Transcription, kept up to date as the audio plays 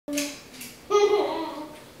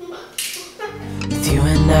With you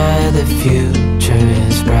and I, the future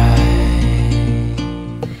is bright.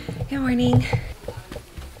 Good morning.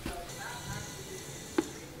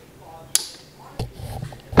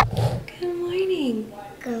 Good morning.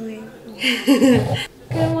 Good morning.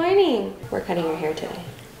 Good morning. We're cutting your hair today.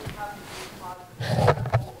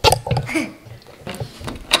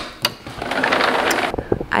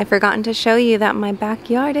 I've forgotten to show you that my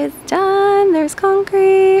backyard is done. There's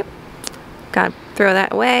concrete. Gotta throw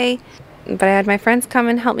that away. But I had my friends come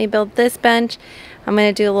and help me build this bench. I'm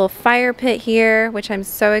gonna do a little fire pit here, which I'm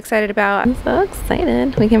so excited about. I'm so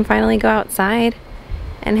excited. We can finally go outside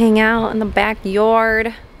and hang out in the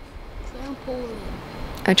backyard. Trampoline.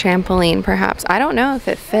 A trampoline, perhaps. I don't know if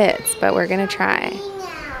it fits, but we're gonna try.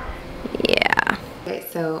 Yeah. Okay,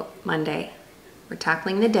 so Monday, we're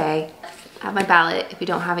tackling the day. I have my ballot. If you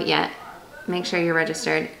don't have it yet, make sure you're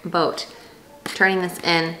registered. Vote. Turning this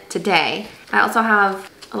in today. I also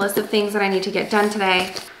have a list of things that I need to get done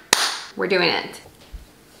today. We're doing it.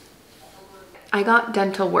 I got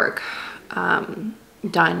dental work done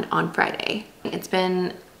on Friday. It's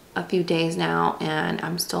been a few days now and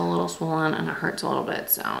I'm still a little swollen and it hurts a little bit,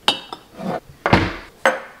 so.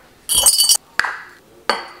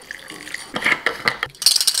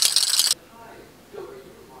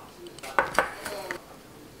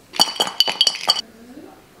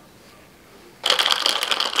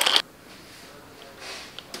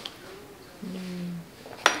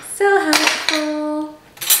 So helpful.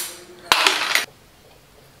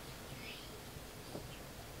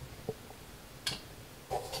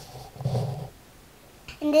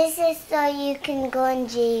 And this is so you can go in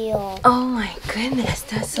jail. Oh my goodness,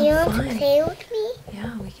 that's so Do you want fun. to play with me?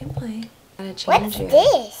 Yeah, we can play. Gotta change What's you.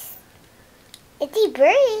 this? It's a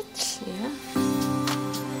bridge. Yeah.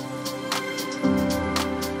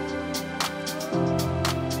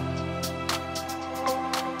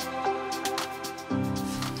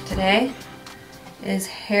 Today is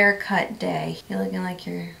haircut day. You're looking like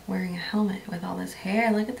you're wearing a helmet with all this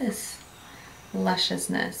hair. Look at this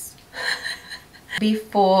lusciousness.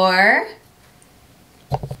 Before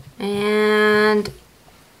and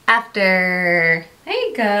after. There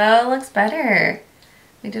you go, looks better.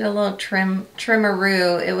 We did a little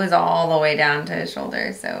trimmeroo. It was all the way down to his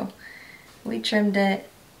shoulder, so we trimmed it.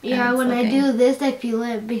 Yeah, when I do this, I feel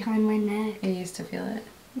it behind my neck. You used to feel it.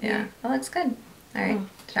 Yeah, that looks good. All right,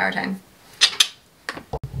 shower time.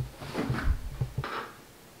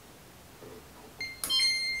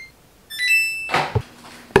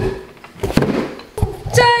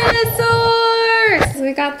 Dinosaurs!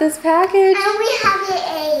 We got this package. And we have an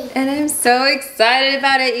A. And I'm so excited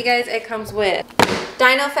about it, you guys. It comes with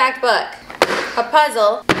Dino Fact Book, a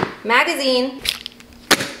puzzle, magazine,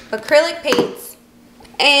 acrylic paints,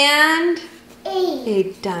 and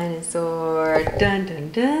a dinosaur. Dun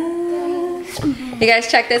dun dun. You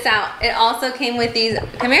guys check this out. It also came with these.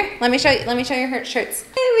 Come here. Let me show you. Let me show you her shirts.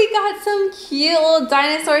 Hey, we got some cute little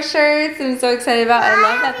dinosaur shirts. I'm so excited about. I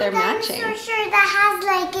love that they're matching. Dinosaur shirt that has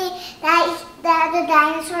like that the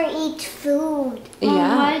dinosaur eats food.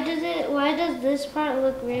 Yeah. Why does this part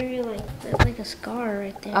look very like a scar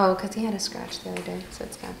right there? Oh, because he had a scratch the other day, so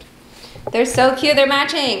it's scabbed. They're so cute. They're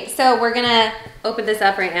matching. So we're gonna open this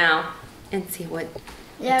up right now and see what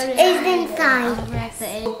is inside. Yes.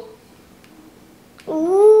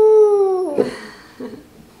 Ooh.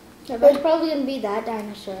 That's probably gonna be that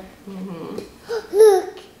dinosaur.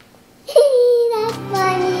 Look. That's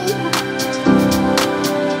funny.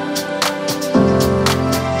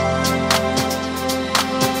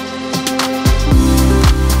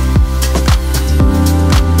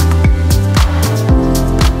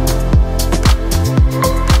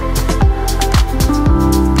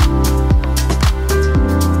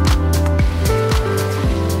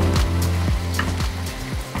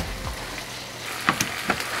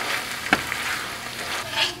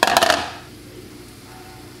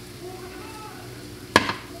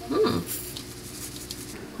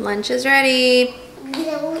 Lunch is ready. Now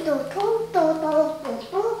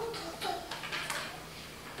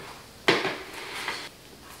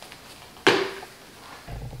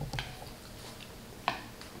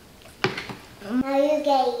you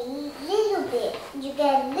get a little bit. You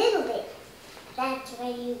get a little bit. That's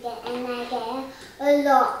what you get, and I get a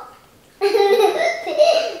lot.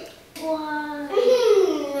 Wow.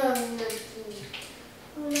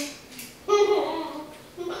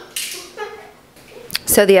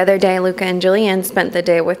 So the other day, Luca and Julian spent the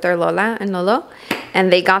day with their Lola and Lolo,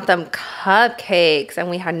 and they got them cupcakes, and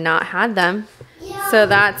we had not had them. Yeah. So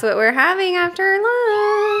that's what we're having after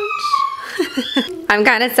lunch. I'm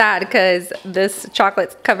kind of sad because this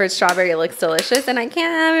chocolate covered strawberry looks delicious, and I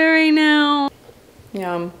can't have it right now.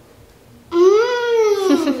 Yum. Mmm.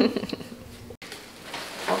 Hold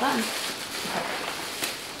on. Okay.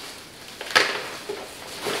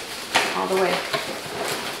 All the way.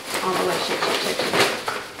 All the way. Shake, shake, shake, shake.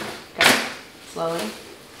 Okay. Slowly.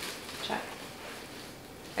 Check.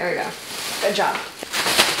 There we go. Good job.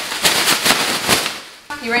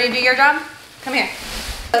 You ready to do your job? Come here.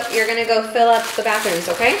 You're gonna go fill up the bathrooms,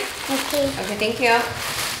 okay? Okay. Okay, thank you.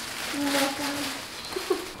 You're welcome.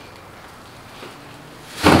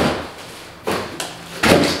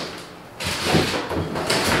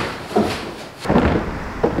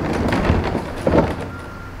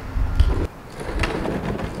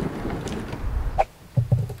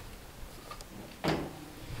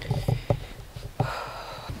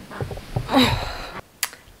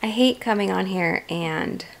 I hate coming on here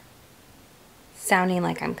and sounding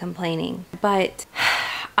like I'm complaining, but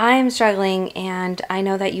I'm struggling, and I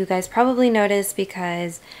know that you guys probably noticed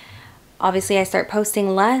because obviously I start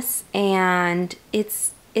posting less, and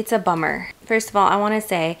it's a bummer. First of all, I want to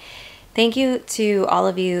say thank you to all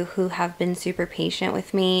of you who have been super patient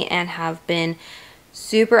with me and have been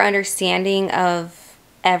super understanding of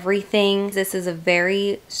everything. This is a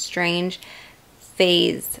very strange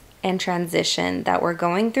phase and transition that we're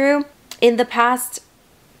going through. In the past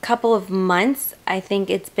couple of months, I think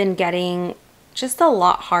it's been getting just a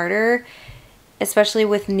lot harder, especially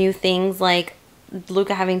with new things like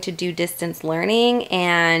Luca having to do distance learning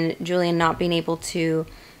and Julian not being able to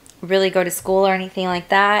really go to school or anything like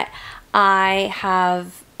that. I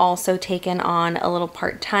have also taken on a little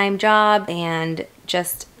part-time job and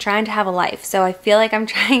just trying to have a life. So I feel like I'm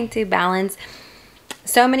trying to balance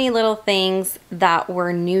so many little things that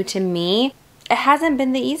were new to me. It hasn't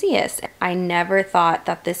been the easiest. I never thought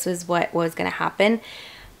that this was what was going to happen,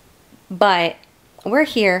 but we're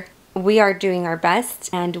here. We are doing our best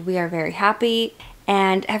and we are very happy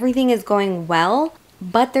and everything is going well,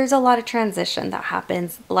 but there's a lot of transition that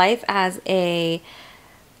happens. Life as a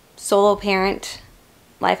solo parent,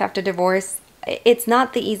 life after divorce, it's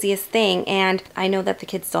not the easiest thing, and I know that the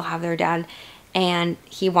kids still have their dad and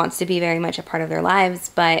he wants to be very much a part of their lives,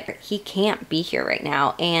 but he can't be here right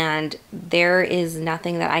now, and there is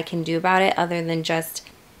nothing that I can do about it other than just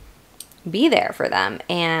be there for them.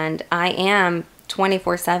 And I am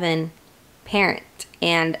 24/7 parent,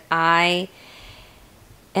 and I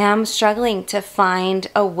am struggling to find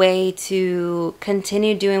a way to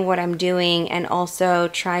continue doing what I'm doing and also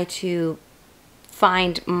try to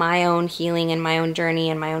find my own healing and my own journey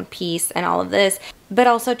and my own peace and all of this, but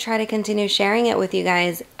also try to continue sharing it with you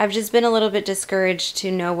guys. I've just been a little bit discouraged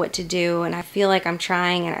to know what to do, and I feel like I'm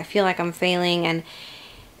trying and I feel like I'm failing, and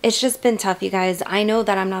it's just been tough, you guys. I know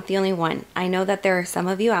that I'm not the only one. I know that there are some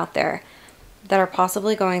of you out there that are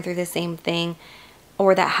possibly going through the same thing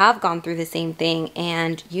or that have gone through the same thing,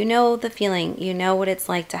 and you know the feeling. You know what it's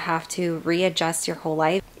like to have to readjust your whole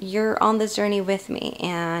life. You're on this journey with me,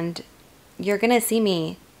 and you're gonna see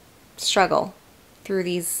me struggle through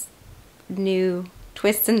these new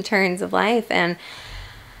twists and turns of life, and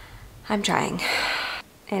I'm trying.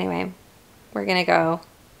 Anyway, we're gonna go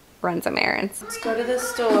run some errands. Let's go to the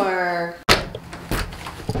store.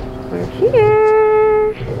 We're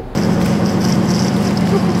here.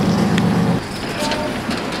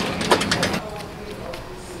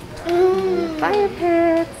 Fire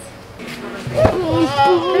pits.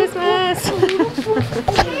 Christmas.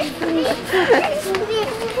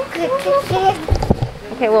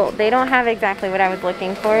 Okay, well, they don't have exactly what I was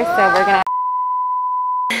looking for, so we're gonna...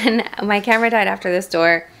 And my camera died after the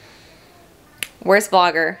store. Worst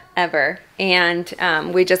vlogger ever. And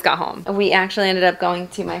we just got home. We actually ended up going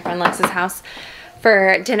to my friend Lex's house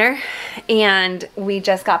for dinner, and we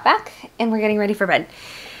just got back and we're getting ready for bed.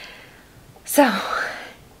 So,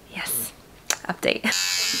 yes, update.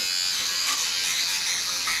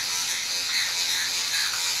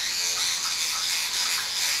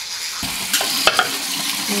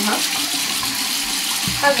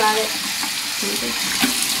 I got it.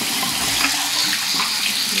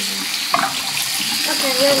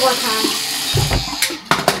 Okay, here's one time.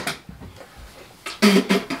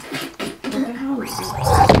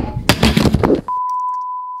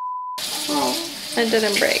 Oh, it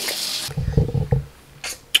didn't break.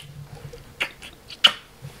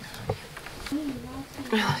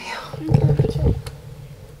 I love you.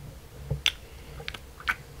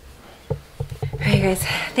 Alright guys,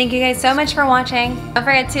 thank you guys so much for watching. Don't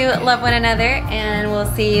forget to love one another, and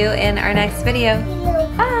we'll see you in our next video.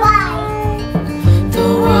 Bye! The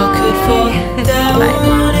world could fall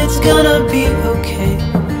down, it's gonna be okay.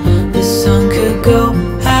 The sun could go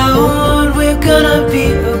out, we're gonna be